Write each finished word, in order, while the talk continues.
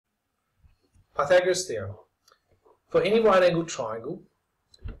Pythagoras Theorem. For any right-angled triangle,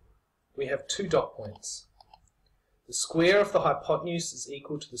 we have two dot points. The square of the hypotenuse is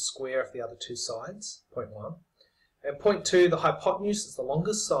equal to the square of the other two sides, point 1. And point 2, the hypotenuse is the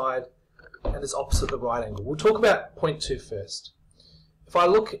longest side and is opposite the right angle. We'll talk about point 2 first. If I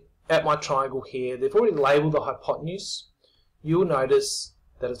look at my triangle here, they've already labelled the hypotenuse. You'll notice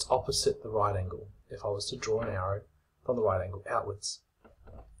that it's opposite the right angle if I was to draw an arrow from the right angle outwards.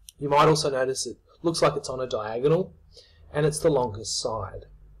 You might also notice it looks like it's on a diagonal and it's the longest side.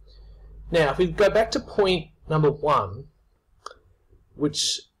 Now if we go back to point number 1,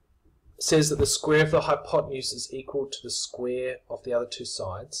 which says that the square of the hypotenuse is equal to the square of the other two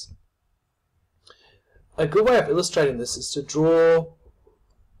sides, a good way of illustrating this is to draw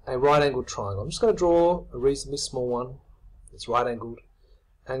a right-angled triangle. I'm just going to draw a reasonably small one. It's right-angled.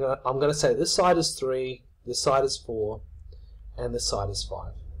 And I'm going to say this side is 3, this side is 4, and this side is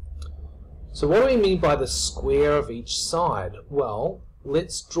 5. So what do we mean by the square of each side? Well,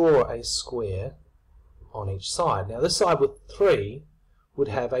 let's draw a square on each side. Now this side with 3 would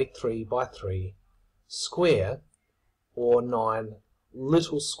have a 3 by 3 square, or 9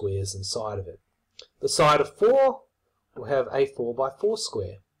 little squares inside of it. The side of 4 will have a 4 by 4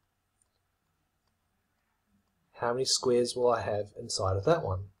 square. How many squares will I have inside of that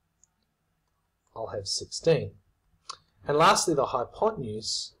one? I'll have 16. And lastly, the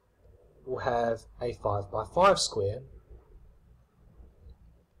hypotenuse will have a 5 by 5 square,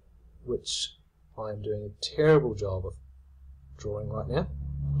 which I am doing a terrible job of drawing right now.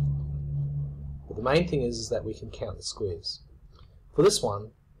 But the main thing is that we can count the squares. For this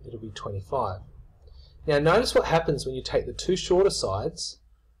one, it'll be 25. Now notice what happens when you take the two shorter sides,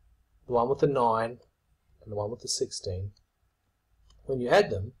 the one with the 9 and the one with the 16. When you add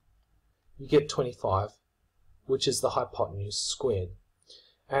them, you get 25, which is the hypotenuse squared.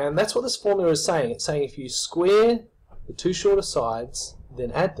 And that's what this formula is saying. It's saying if you square the two shorter sides,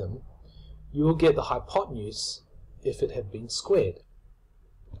 then add them, you will get the hypotenuse if it had been squared.